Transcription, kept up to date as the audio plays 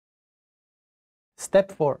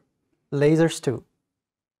Step 4, lasers 2.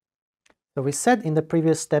 So we said in the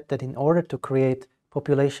previous step that in order to create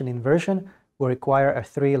population inversion, we require a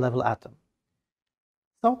 3-level atom.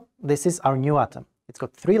 So this is our new atom. It's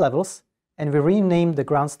got 3 levels, and we renamed the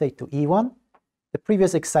ground state to E1. The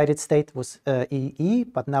previous excited state was EE,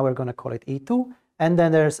 but now we're going to call it E2. And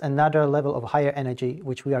then there's another level of higher energy,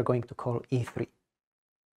 which we are going to call E3.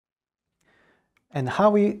 And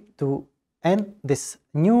how we do, and this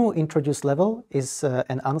new introduced level is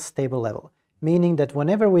an unstable level, meaning that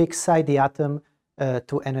whenever we excite the atom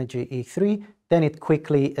to energy E3, then it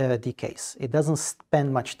quickly decays. It doesn't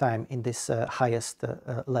spend much time in this highest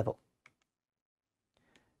level.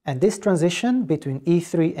 And this transition between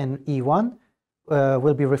E3 and E1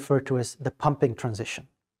 will be referred to as the pumping transition.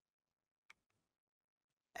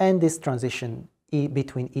 And this transition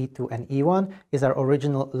between E2 and E1 is our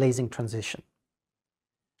original lasing transition.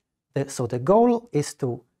 So the goal is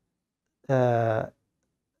to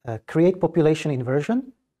create population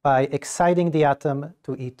inversion by exciting the atom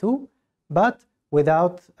to E2, but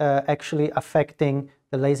without actually affecting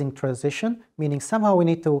the lasing transition, meaning somehow we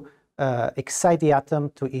need to excite the atom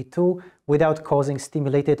to E2 without causing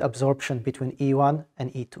stimulated absorption between E1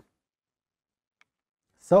 and E2.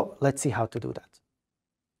 So let's see how to do that.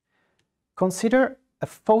 Consider a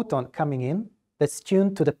photon coming in that's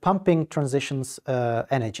tuned to the pumping transition's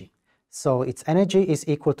energy. So its energy is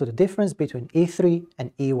equal to the difference between E3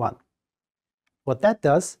 and E1. What that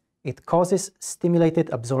does, it causes stimulated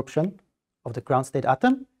absorption of the ground state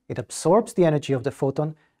atom. It absorbs the energy of the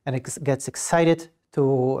photon and it gets excited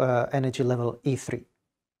to energy level E3.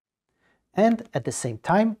 And at the same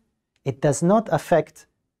time, it does not affect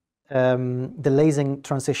the lasing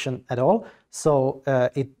transition at all. So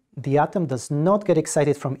the atom does not get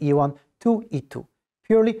excited from E1 to E2,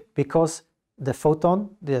 purely because the photon,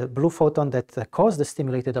 the blue photon that caused the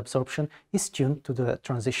stimulated absorption, is tuned to the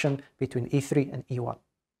transition between E3 and E1.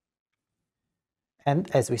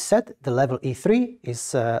 And as we said, the level E3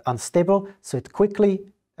 is unstable, so it quickly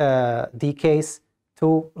decays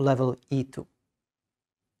to level E2.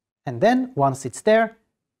 And then, once it's there,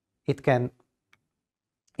 it can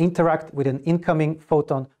interact with an incoming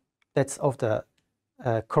photon that's of the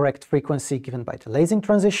correct frequency given by the lasing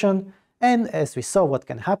transition. And as we saw, what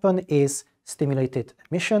can happen is stimulated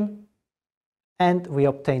emission, and we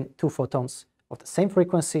obtain 2 photons of the same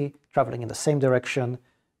frequency traveling in the same direction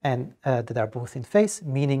and that are both in phase,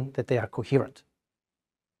 meaning that they are coherent.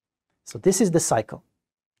 So this is the cycle.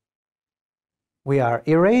 We are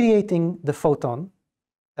irradiating the photon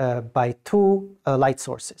by 2 light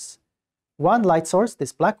sources. One light source,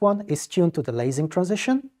 this black one, is tuned to the lasing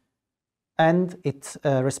transition, and it's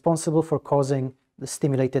responsible for causing the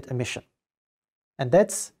stimulated emission. And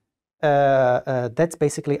that's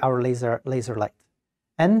basically our laser light.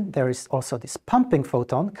 And there is also this pumping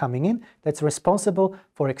photon coming in that's responsible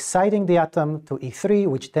for exciting the atom to E3,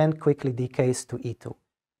 which then quickly decays to E2.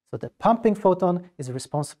 So the pumping photon is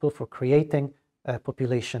responsible for creating a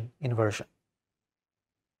population inversion.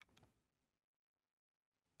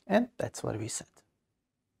 And that's what we said.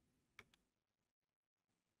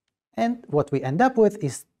 And what we end up with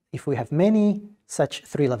is, if we have many such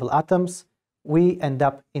 3-level atoms, we end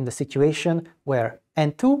up in the situation where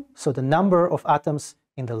N2, so the number of atoms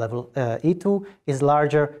in the level E2, is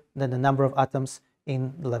larger than the number of atoms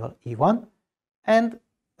in the level E1. And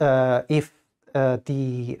if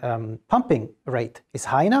the pumping rate is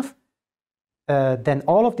high enough, then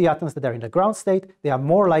all of the atoms that are in the ground state, they are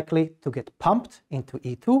more likely to get pumped into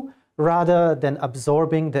E2 rather than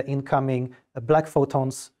absorbing the incoming black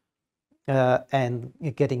photons and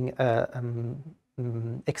getting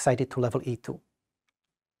excited to level E2.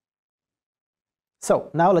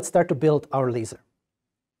 So now let's start to build our laser.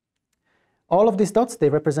 All of these dots, they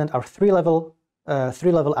represent our 3-level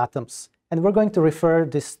atoms, and we're going to refer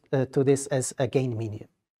to this as a gain medium.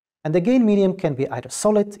 And the gain medium can be either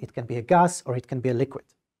solid, it can be a gas, or it can be a liquid.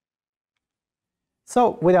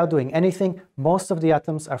 So without doing anything, most of the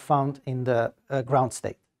atoms are found in the ground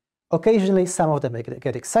state. Occasionally, some of them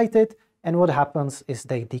get excited, and what happens is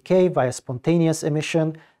they decay via spontaneous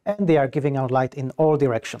emission, and they are giving out light in all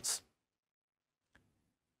directions.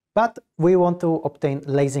 But we want to obtain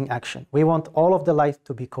lasing action. We want all of the light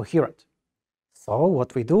to be coherent. So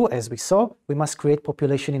what we do, as we saw, we must create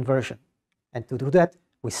population inversion. And to do that,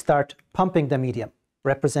 we start pumping the medium,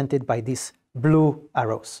 represented by these blue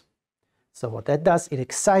arrows. So what that does, it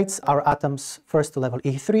excites our atoms first to level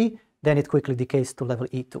E3, then it quickly decays to level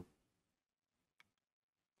E2.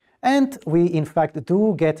 And we, in fact,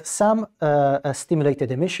 do get some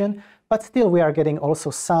stimulated emission, but still we are getting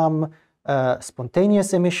also some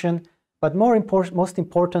spontaneous emission. But most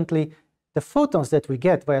importantly, the photons that we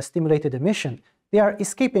get via stimulated emission, they are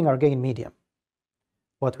escaping our gain medium.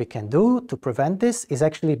 What we can do to prevent this is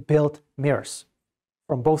actually build mirrors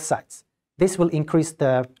from both sides. This will increase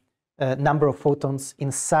the number of photons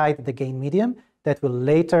inside the gain medium that will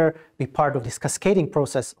later be part of this cascading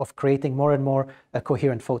process of creating more and more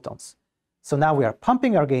coherent photons. So now we are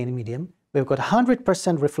pumping our gain medium. We've got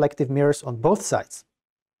 100% reflective mirrors on both sides.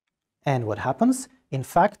 And what happens? In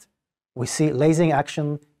fact, we see lasing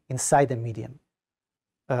action inside the medium.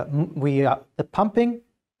 The pumping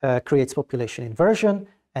creates population inversion,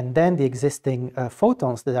 and then the existing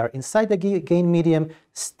photons that are inside the gain medium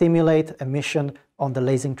stimulate emission on the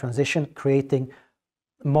lasing transition, creating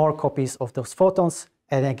more copies of those photons,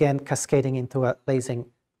 and again cascading into a lasing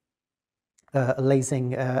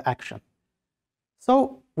action.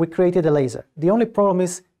 So we created a laser. The only problem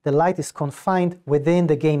is the light is confined within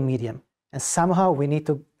the gain medium, and somehow we need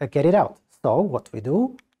to get it out. So what we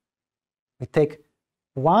do, we take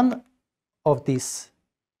one of these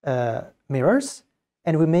mirrors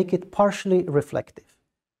and we make it partially reflective.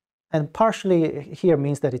 And partially here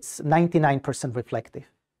means that it's 99% reflective.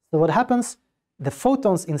 So what happens? The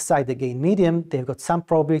photons inside the gain medium, they've got some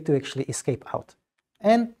probability to actually escape out.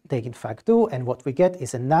 And they in fact do, and what we get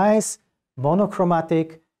is a nice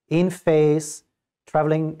monochromatic, in phase,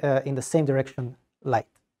 traveling in the same direction light.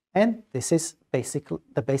 And this is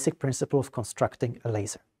the basic principle of constructing a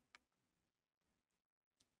laser.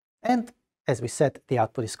 And as we said, the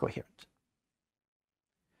output is coherent.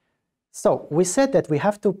 So we said that we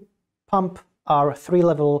have to pump our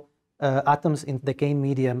 3-level atoms in the gain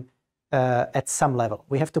medium at some level.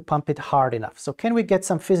 We have to pump it hard enough. So can we get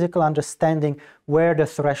some physical understanding where the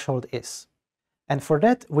threshold is? And for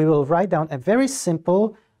that, we will write down a very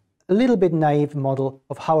simple, a little bit naive model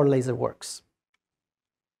of how a laser works.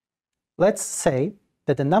 Let's say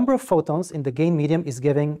that the number of photons in the gain medium is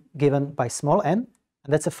given by small n,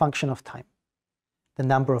 and that's a function of time. The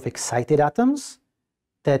number of excited atoms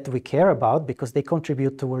that we care about, because they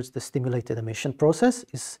contribute towards the stimulated emission process,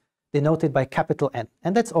 is denoted by capital N,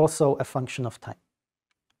 and that's also a function of time.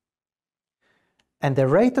 And the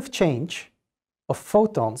rate of change of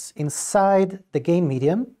photons inside the gain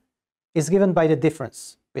medium is given by the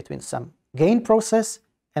difference between some gain process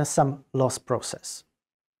and some loss process.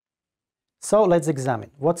 So let's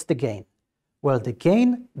examine. What's the gain? Well, the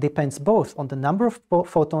gain depends both on the number of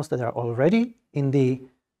photons that are already in the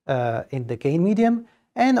gain medium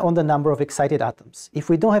and on the number of excited atoms. If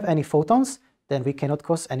we don't have any photons, then we cannot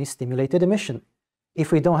cause any stimulated emission.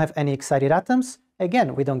 If we don't have any excited atoms,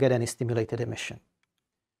 again, we don't get any stimulated emission.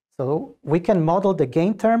 So we can model the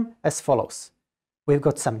gain term as follows. We've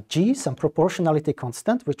got some g, some proportionality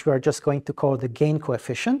constant, which we are just going to call the gain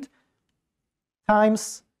coefficient,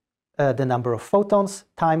 times the number of photons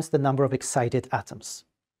times the number of excited atoms.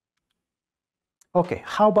 Okay,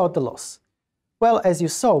 how about the loss? Well, as you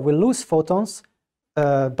saw, we lose photons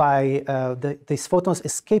by these photons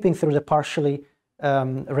escaping through the partially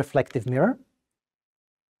reflective mirror.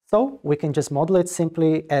 So we can just model it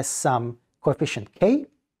simply as some coefficient k,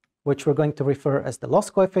 which we're going to refer as the loss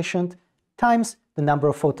coefficient, times the number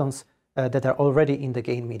of photons that are already in the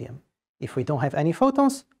gain medium. If we don't have any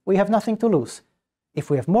photons, we have nothing to lose. If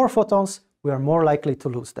we have more photons, we are more likely to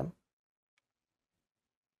lose them.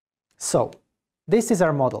 So this is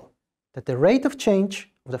our model, that the rate of change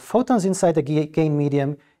of the photons inside the gain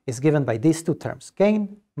medium is given by these two terms,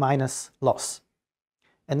 gain minus loss.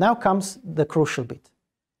 And now comes the crucial bit.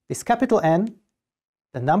 This capital N,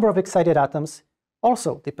 the number of excited atoms,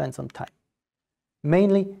 also depends on time.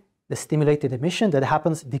 Mainly, the stimulated emission that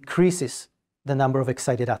happens decreases the number of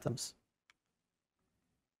excited atoms.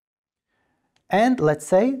 And let's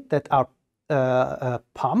say that our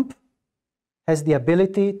pump has the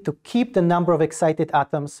ability to keep the number of excited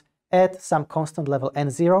atoms at some constant level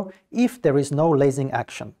n0 if there is no lasing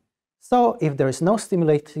action. So if there is no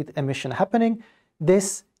stimulated emission happening,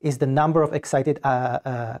 this is the number of excited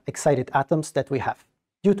atoms that we have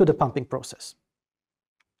due to the pumping process.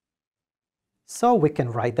 So we can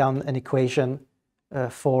write down an equation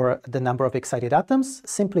for the number of excited atoms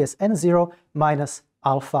simply as n0 minus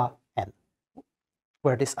alpha n,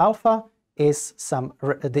 where this alpha is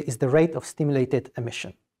the rate of stimulated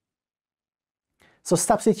emission. So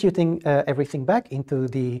substituting everything back into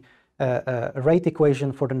the rate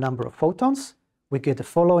equation for the number of photons, we get the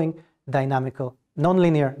following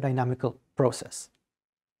nonlinear dynamical process.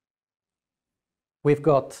 We've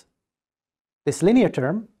got this linear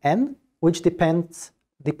term, n, which depends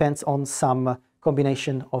on some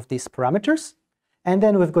combination of these parameters. And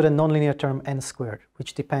then we've got a nonlinear term n squared,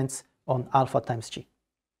 which depends on alpha times g.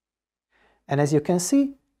 And as you can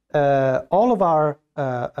see, all of our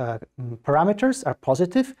parameters are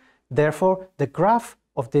positive. Therefore, the graph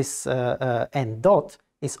of this n dot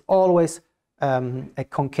is always a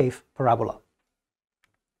concave parabola.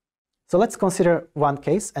 So let's consider one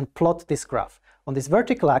case and plot this graph. On this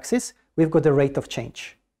vertical axis, we've got the rate of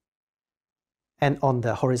change. And on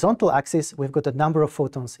the horizontal axis, we've got the number of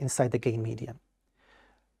photons inside the gain medium.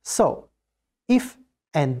 So if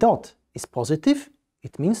n dot is positive,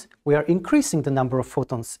 it means we are increasing the number of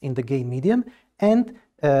photons in the gain medium, and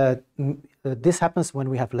this happens when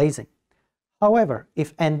we have lasing. However,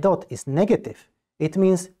 if n dot is negative, it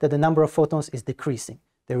means that the number of photons is decreasing.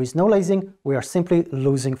 There is no lasing, we are simply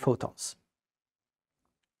losing photons.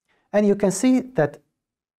 And you can see that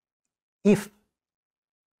if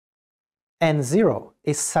n0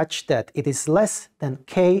 is such that it is less than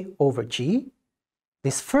k over g,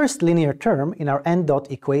 this first linear term in our n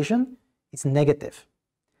dot equation is negative.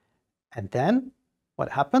 And then what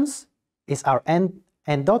happens is our n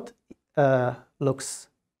dot looks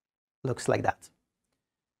like that.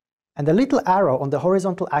 And the little arrow on the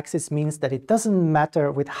horizontal axis means that it doesn't matter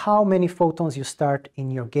with how many photons you start in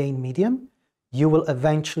your gain medium, you will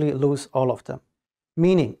eventually lose all of them.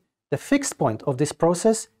 Meaning the fixed point of this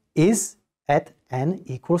process is at n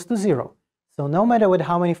equals to 0. So no matter with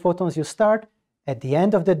how many photons you start, at the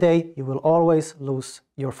end of the day, you will always lose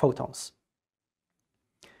your photons.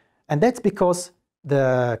 And that's because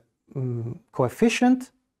the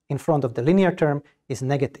coefficient in front of the linear term is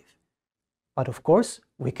negative. But of course,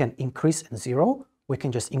 we can increase n0, we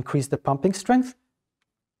can just increase the pumping strength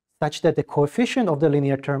such that the coefficient of the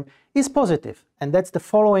linear term is positive. And that's the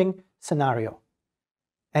following scenario.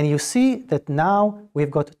 And you see that now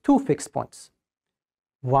we've got two fixed points.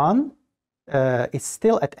 One is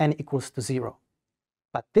still at n equals to 0.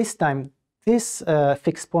 But this time, this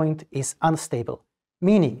fixed point is unstable.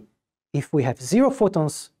 Meaning, if we have 0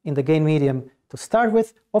 photons in the gain medium to start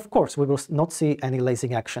with, of course, we will not see any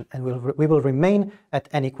lasing action, and we will remain at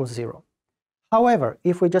n equals 0. However,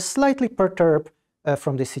 if we just slightly perturb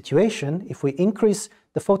from this situation, if we increase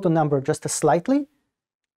the photon number just slightly,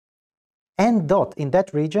 n dot in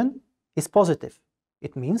that region is positive.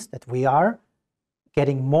 It means that we are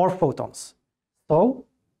getting more photons. So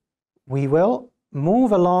we will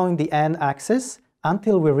move along the n-axis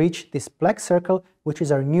until we reach this black circle, which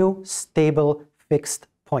is our new stable fixed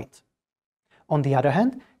point. On the other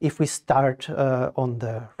hand, if we start on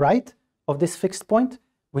the right of this fixed point,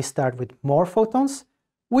 we start with more photons,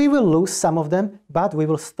 we will lose some of them, but we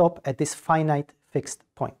will stop at this finite fixed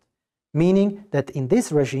point. Meaning that in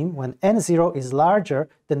this regime, when n0 is larger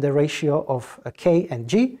than the ratio of k and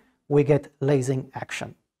g, we get lasing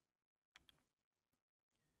action.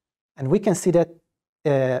 And we can see that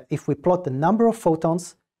if we plot the number of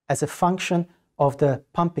photons as a function of the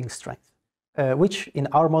pumping strength, which in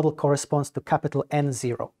our model corresponds to capital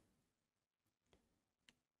N0.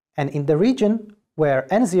 And in the region where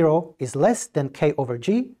N0 is less than k over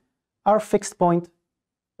g, our fixed point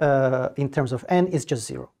in terms of n is just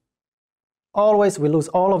 0. Always we lose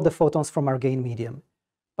all of the photons from our gain medium.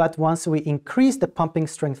 But once we increase the pumping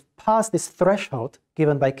strength past this threshold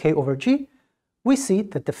given by k over g, we see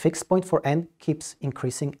that the fixed point for n keeps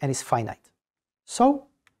increasing and is finite. So,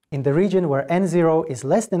 in the region where n0 is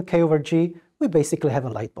less than k over g, we basically have a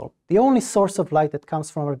light bulb. The only source of light that comes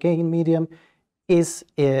from our gain medium is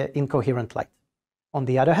incoherent light. On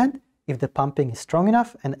the other hand, if the pumping is strong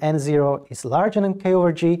enough and n0 is larger than k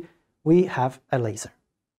over g, we have a laser.